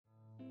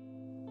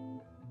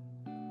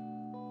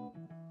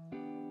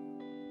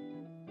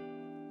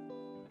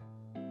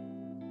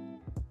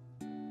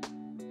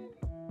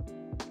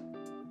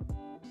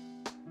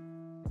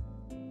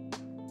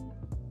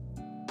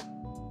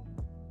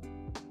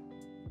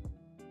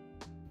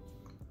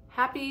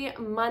Happy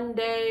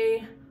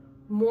Monday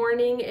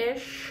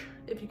morning-ish,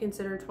 if you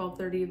consider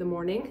 12:30 the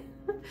morning.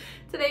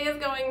 Today is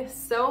going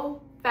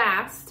so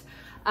fast,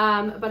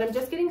 but I'm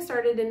just getting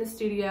started in the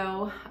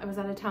studio. I was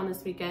out of town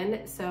this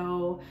weekend,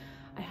 so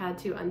I had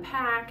to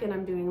unpack and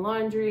I'm doing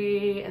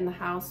laundry and the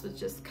house was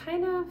just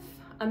kind of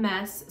a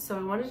mess. So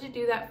I wanted to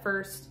do that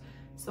first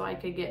so I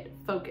could get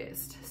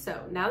focused. So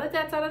now that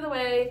that's out of the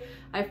way,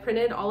 I've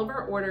printed all of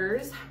our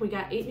orders. We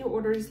got 8 new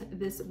orders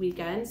this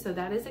weekend, so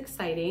that is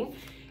exciting.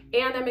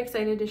 And I'm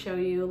excited to show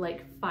you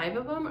like 5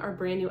 of them are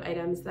brand new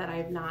items that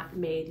I've not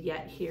made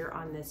yet here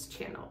on this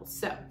channel.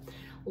 So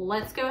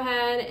let's go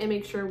ahead and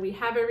make sure we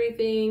have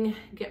everything,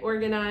 get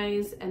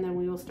organized, and then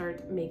we will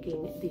start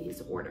making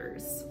these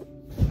orders.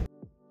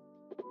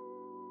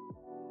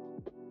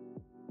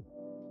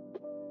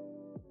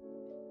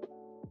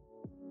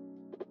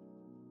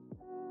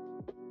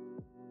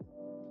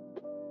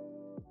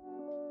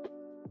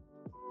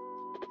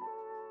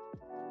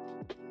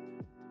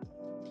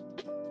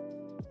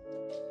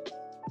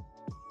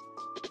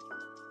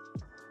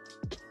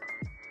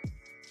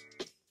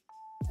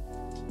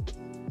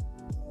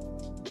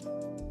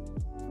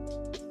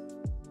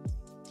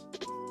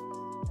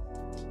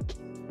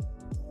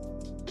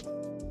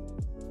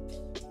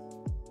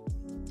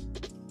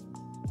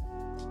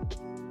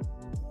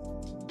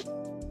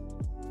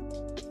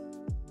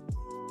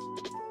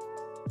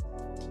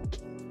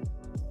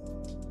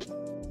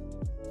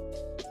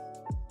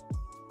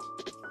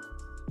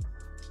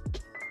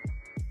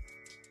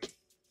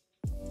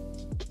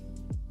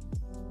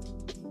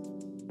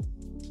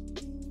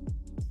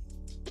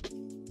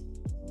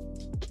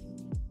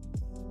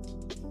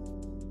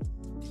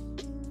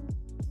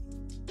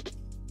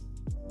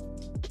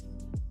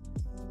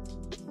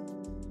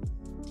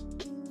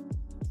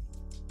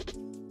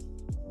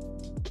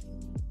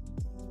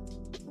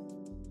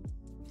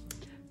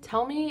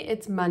 Tell me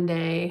it's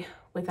Monday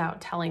without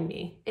telling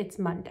me it's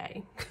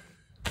Monday.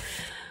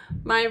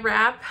 My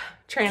wrap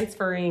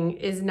transferring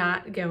is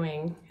not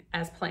going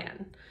as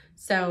planned.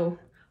 So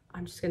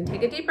I'm just gonna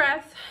take a deep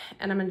breath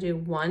and I'm gonna do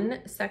one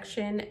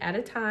section at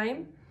a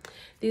time.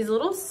 These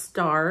little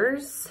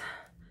stars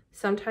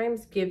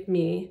sometimes give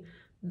me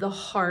the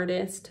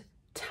hardest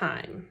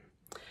time.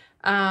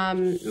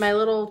 My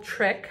little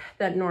trick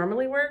that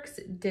normally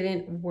works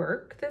didn't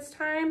work this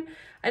time.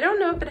 I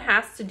don't know if it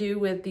has to do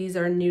with these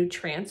are new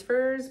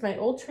transfers. My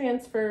old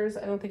transfers,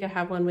 I don't think I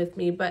have one with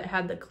me, but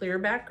had the clear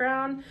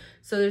background.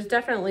 So there's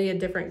definitely a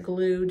different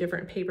glue,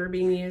 different paper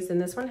being used.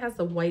 And this one has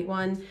the white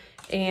one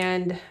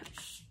and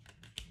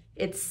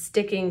it's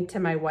sticking to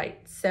my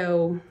white.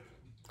 So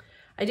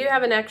I do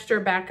have an extra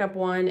backup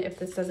one. If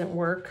this doesn't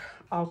work,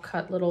 I'll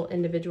cut little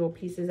individual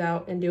pieces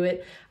out and do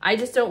it. I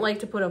just don't like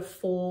to put a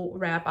full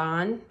wrap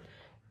on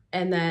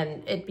and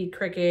then it be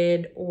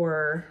crooked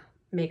or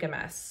make a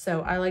mess.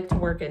 So I like to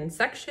work in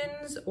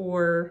sections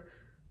or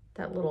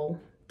that little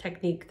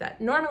technique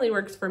that normally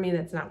works for me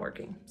that's not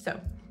working. So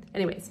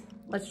anyways,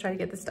 let's try to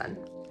get this done.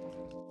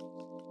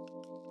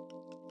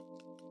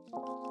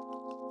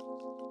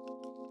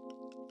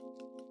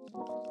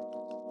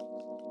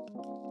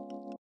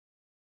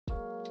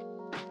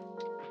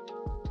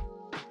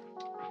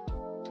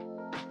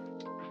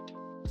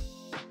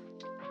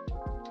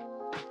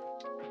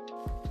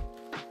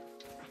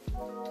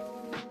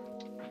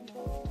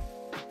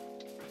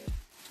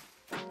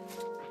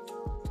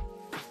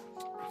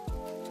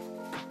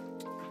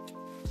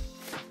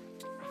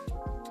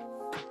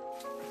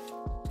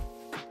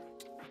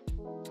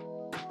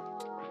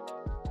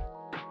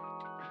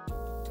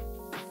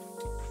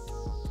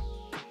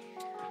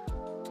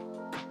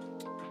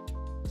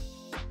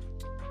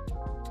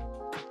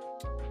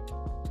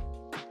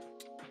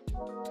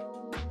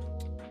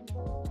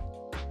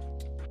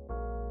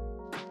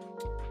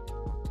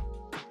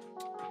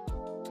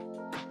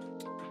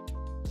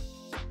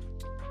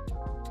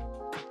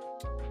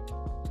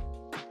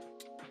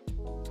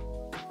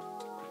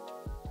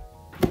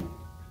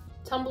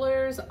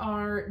 Tumblers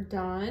are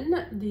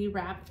done. The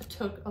wrap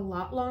took a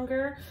lot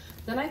longer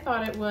than I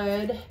thought it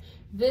would.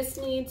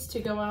 This needs to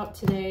go out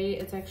today.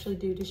 It's actually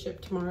due to ship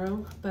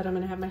tomorrow, but I'm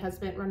gonna have my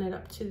husband run it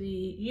up to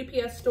the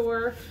UPS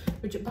store,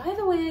 which by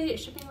the way,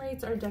 shipping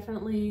rates are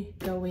definitely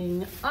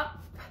going up.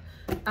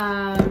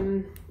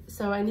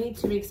 So I need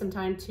to make some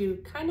time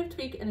to kind of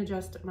tweak and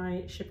adjust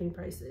my shipping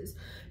prices.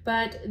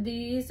 But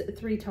these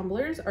 3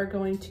 tumblers are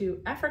going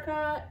to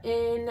Africa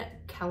in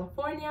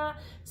California.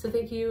 So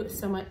thank you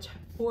so much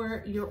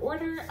for your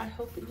order. I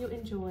hope that you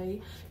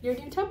enjoy your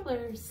new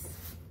tumblers.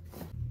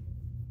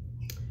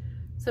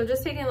 So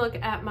just taking a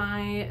look at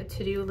my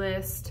to-do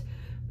list.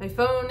 My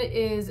phone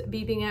is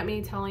beeping at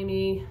me, telling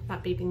me,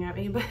 not beeping at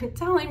me, but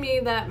telling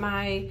me that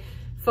my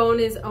phone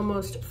is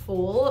almost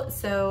full.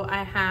 So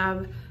I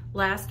have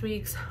last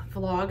week's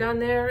vlog on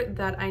there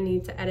that I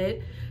need to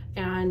edit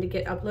and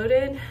get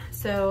uploaded.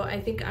 So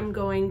I think I'm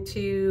going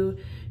to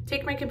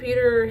take my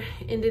computer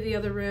into the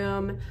other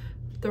room,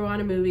 throw on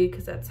a movie,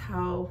 because that's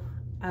how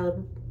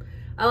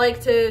I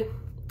like to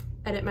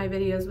edit my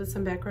videos with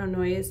some background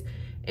noise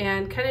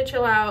and kind of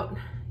chill out,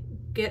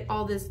 get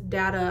all this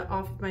data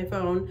off of my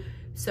phone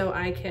so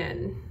I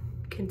can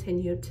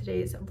continue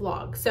today's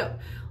vlog. So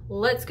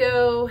let's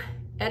go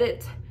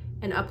edit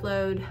and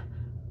upload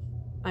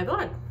my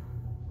vlog.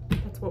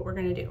 That's what we're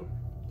gonna do.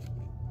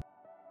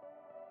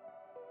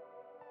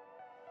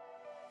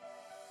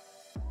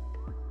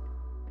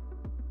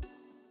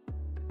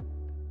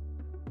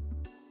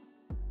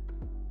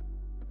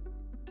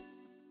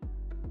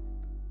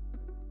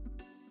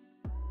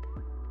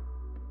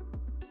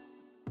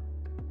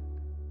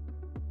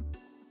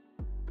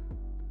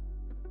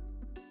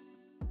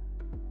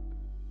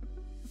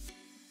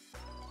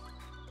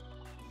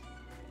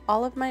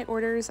 All of my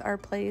orders are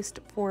placed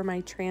for my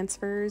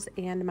transfers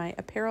and my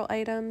apparel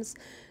items.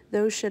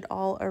 Those should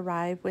all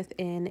arrive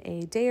within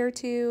a day or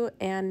two,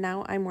 and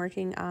now I'm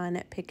working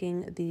on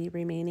picking the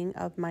remaining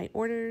of my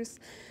orders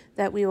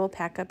that we will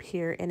pack up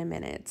here in a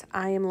minute.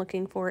 I am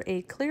looking for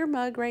a clear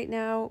mug right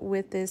now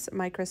with this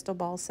My Crystal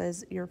Ball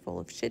Says You're Full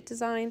of Shit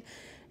design.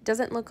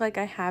 Doesn't look like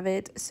I have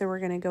it, so we're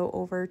gonna go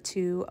over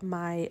to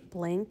my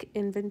blank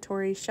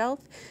inventory shelf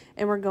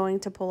and we're going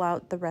to pull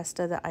out the rest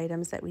of the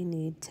items that we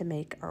need to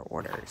make our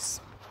orders.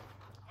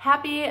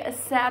 Happy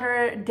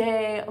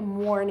Saturday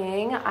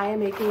morning. I am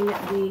making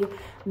the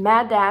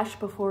mad dash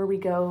before we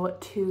go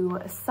to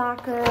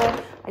soccer.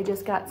 I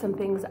just got some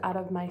things out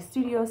of my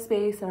studio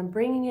space and I'm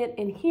bringing it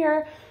in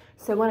here.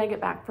 So when I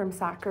get back from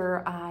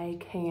soccer, I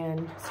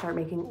can start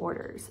making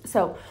orders.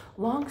 So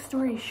long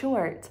story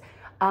short,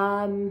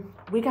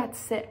 we got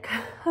sick.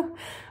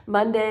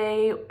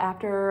 Monday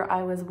after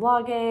I was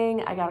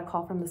vlogging, I got a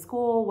call from the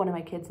school. One of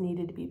my kids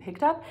needed to be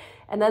picked up.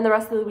 And then the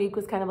rest of the week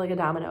was kind of like a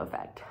domino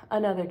effect.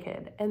 Another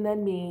kid, and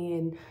then me,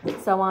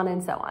 and so on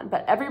and so on.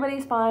 But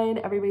everybody's fine,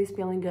 everybody's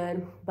feeling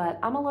good. But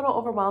I'm a little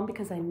overwhelmed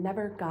because I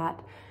never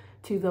got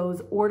to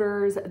those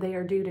orders. They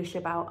are due to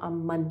ship out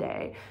on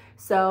Monday.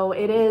 So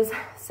it is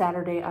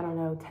Saturday, I don't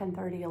know,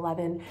 10:30,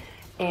 11.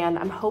 And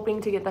I'm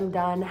hoping to get them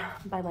done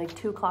by like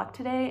 2 o'clock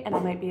today, and I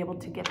might be able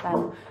to get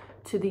them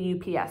to the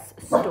UPS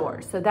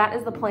store. So that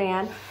is the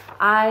plan.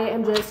 I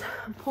am just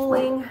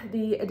pulling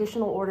the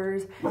additional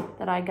orders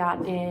that I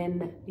got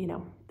in, you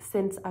know,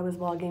 since I was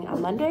vlogging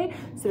on Monday.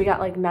 So we got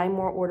like 9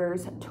 more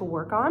orders to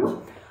work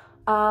on.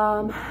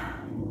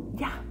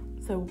 Yeah,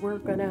 so we're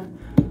gonna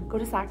go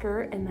to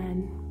soccer and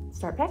then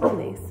start packing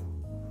these.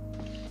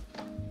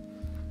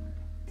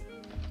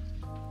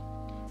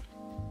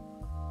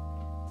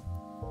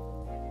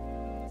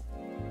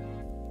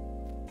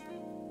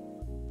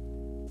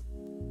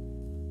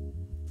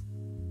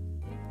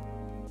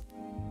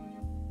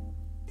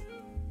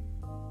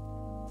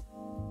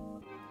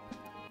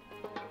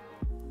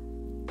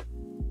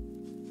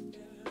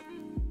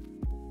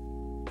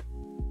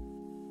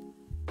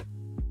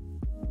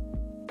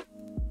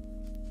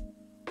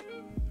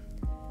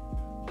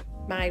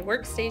 My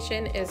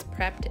workstation is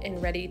prepped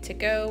and ready to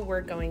go. We're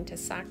going to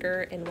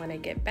soccer, and when I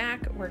get back,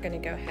 we're gonna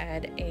go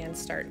ahead and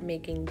start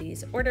making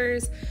these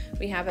orders.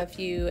 We have a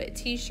few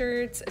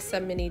t-shirts,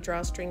 some mini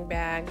drawstring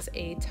bags,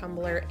 a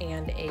tumbler,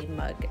 and a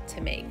mug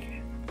to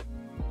make.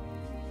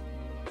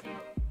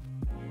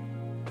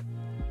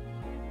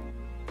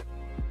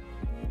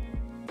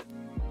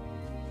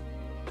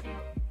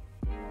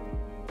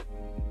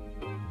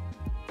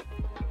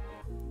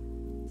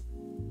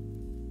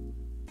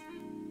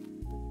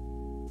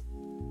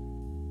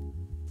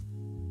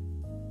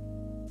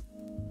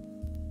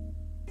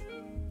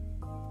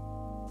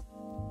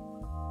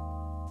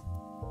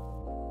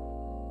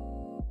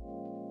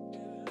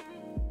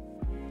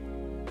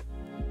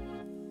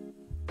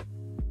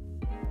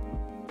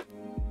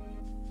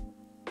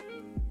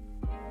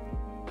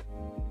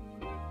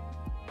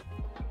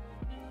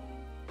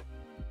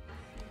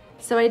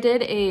 So I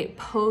did a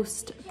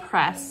post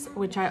press,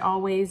 which I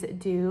always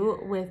do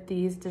with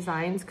these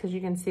designs, because you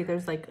can see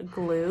there's like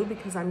glue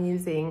because I'm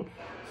using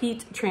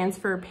heat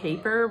transfer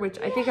paper, which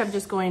I think I'm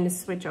just going to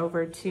switch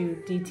over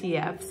to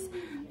DTFs.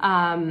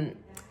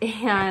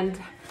 And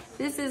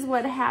this is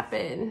what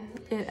happened.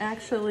 It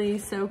actually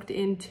soaked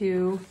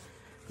into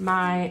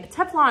my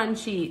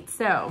Teflon sheet.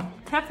 So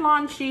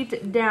Teflon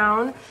sheet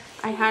down,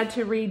 I had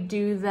to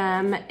redo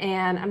them,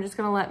 and I'm just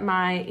gonna let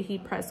my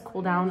heat press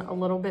cool down a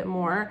little bit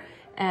more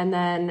and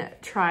then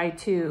try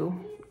to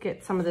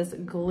get some of this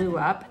glue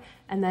up,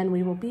 and then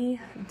we will be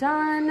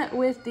done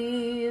with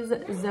these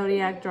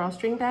Zodiac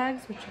drawstring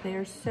bags, which they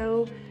are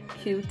so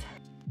cute.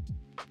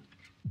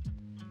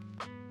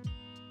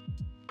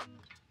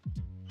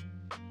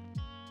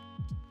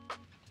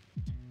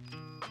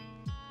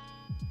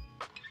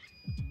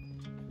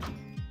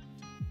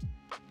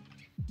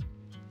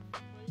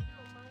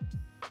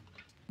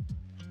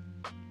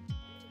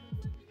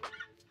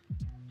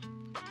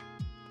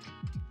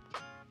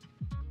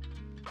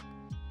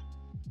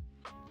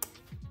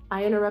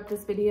 I interrupt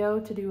this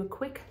video to do a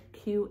quick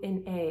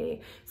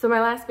Q&A. So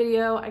my last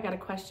video, I got a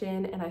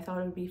question and I thought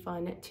it would be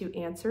fun to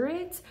answer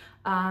it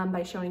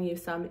by showing you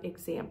some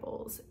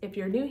examples. If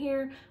you're new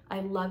here,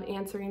 I love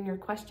answering your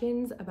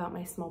questions about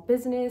my small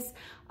business,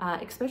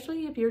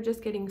 especially if you're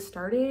just getting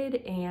started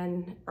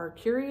and are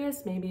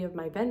curious maybe of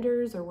my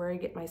vendors or where I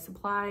get my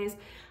supplies.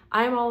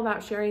 I'm all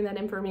about sharing that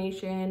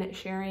information.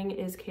 Sharing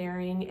is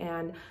caring,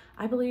 and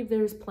I believe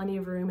there's plenty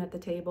of room at the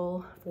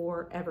table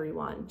for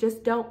everyone.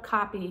 Just don't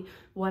copy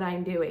what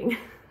I'm doing.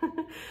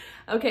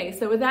 Okay,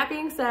 so with that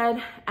being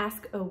said,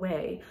 ask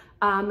away.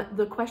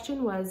 The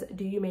question was,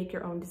 do you make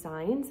your own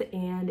designs?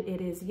 And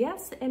it is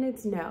yes and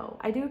it's no.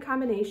 I do a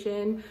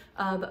combination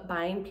of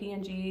buying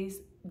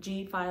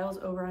PNG files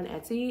over on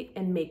Etsy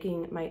and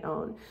making my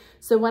own.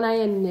 So when I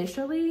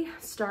initially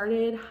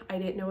started, I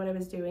didn't know what I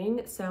was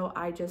doing, so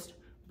I just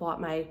bought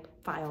my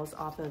files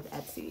off of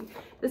Etsy.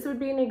 This would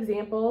be an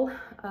example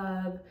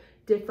of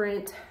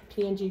different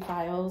PNG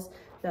files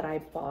that I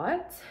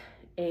bought,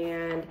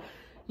 and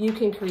you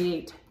can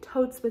create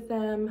totes with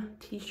them,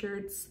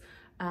 t-shirts,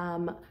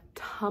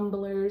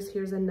 tumblers.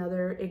 Here's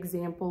another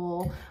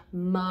example,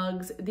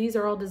 mugs. These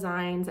are all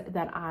designs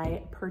that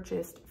I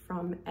purchased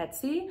from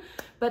Etsy,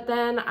 but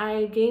then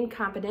I gained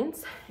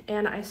confidence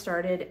and I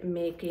started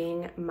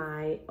making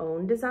my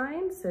own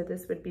designs. So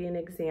this would be an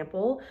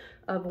example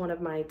of one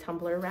of my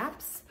tumbler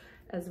wraps,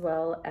 as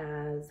well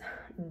as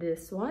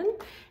this one.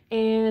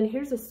 And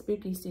here's a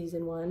spooky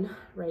season one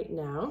right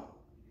now.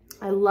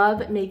 I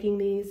love making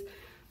these.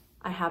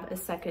 I have a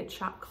second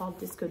shop called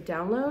Disco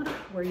Download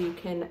where you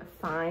can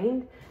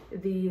find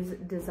these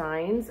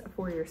designs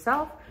for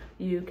yourself.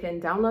 You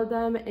can download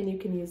them and you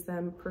can use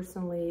them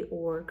personally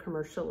or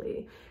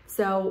commercially.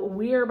 So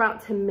we are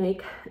about to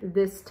make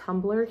this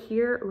tumbler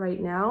here right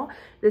now.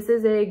 This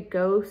is a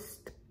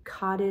ghost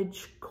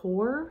cottage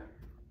core.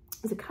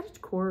 Is it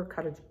cottage core or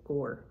cottage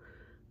gore?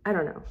 I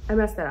don't know, I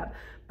messed that up.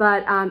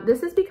 But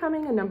this is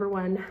becoming a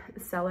 #1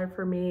 seller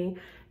for me.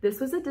 This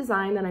was a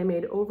design that I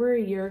made over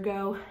a year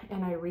ago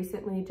and I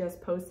recently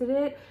just posted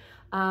it.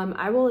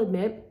 I will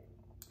admit,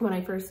 when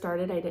I first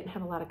started, I didn't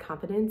have a lot of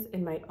confidence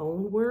in my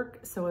own work,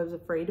 so I was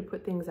afraid to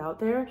put things out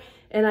there.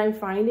 And I'm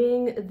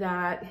finding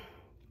that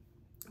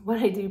when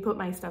I do put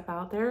my stuff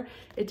out there,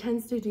 it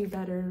tends to do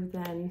better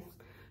than,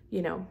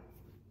 you know,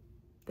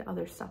 the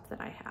other stuff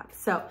that I have.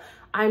 So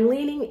I'm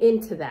leaning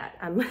into that.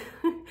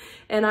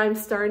 And I'm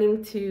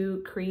starting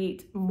to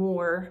create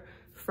more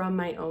from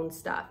my own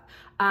stuff.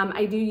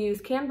 I do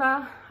use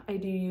Canva. I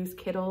do use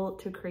Kittl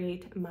to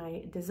create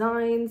my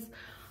designs.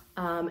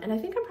 And I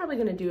think I'm probably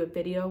gonna do a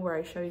video where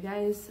I show you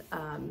guys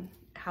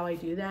how I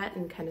do that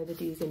and kind of the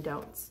do's and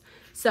don'ts.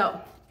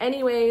 So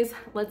anyways,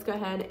 let's go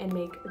ahead and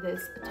make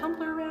this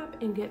tumbler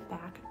wrap and get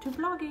back to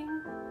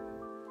vlogging.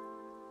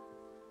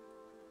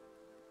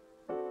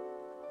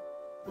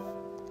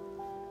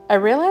 I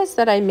realized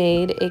that I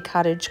made a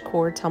cottage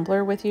core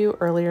tumbler with you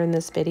earlier in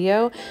this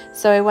video,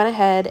 so I went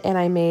ahead and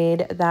I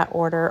made that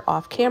order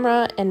off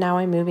camera, and now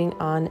I'm moving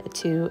on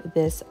to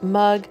this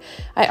mug.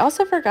 I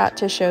also forgot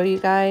to show you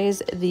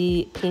guys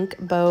the pink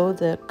bow,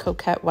 the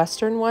coquette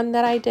western one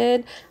that I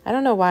did. I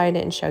don't know why I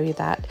didn't show you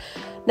that.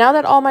 Now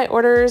that all my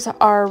orders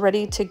are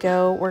ready to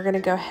go, we're going to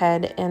go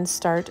ahead and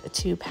start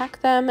to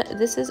pack them.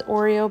 This is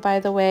Oreo,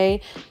 by the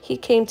way. He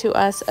came to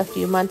us a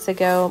few months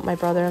ago. My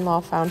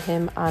brother-in-law found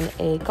him on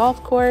a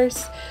golf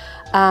course.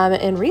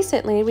 And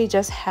recently we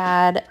just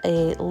had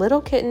a little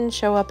kitten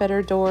show up at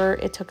our door.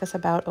 It took us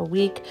about a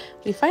week.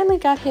 We finally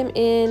got him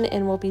in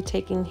and we'll be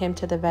taking him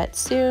to the vet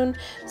soon.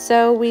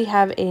 So we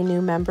have a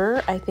new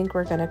member. I think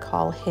we're going to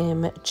call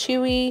him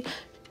Chewy,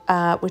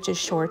 which is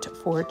short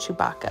for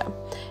Chewbacca.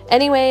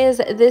 Anyways,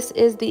 this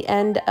is the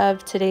end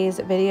of today's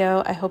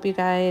video. I hope you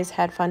guys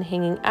had fun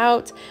hanging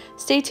out.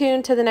 Stay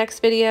tuned to the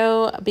next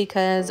video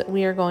because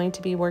we are going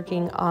to be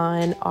working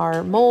on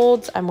our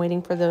molds. I'm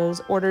waiting for those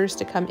orders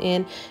to come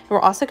in. And we're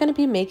also going to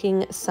be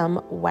making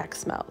some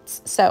wax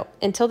melts. So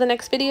until the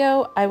next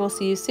video, I will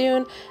see you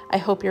soon. I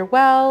hope you're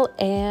well,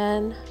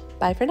 and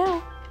bye for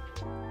now.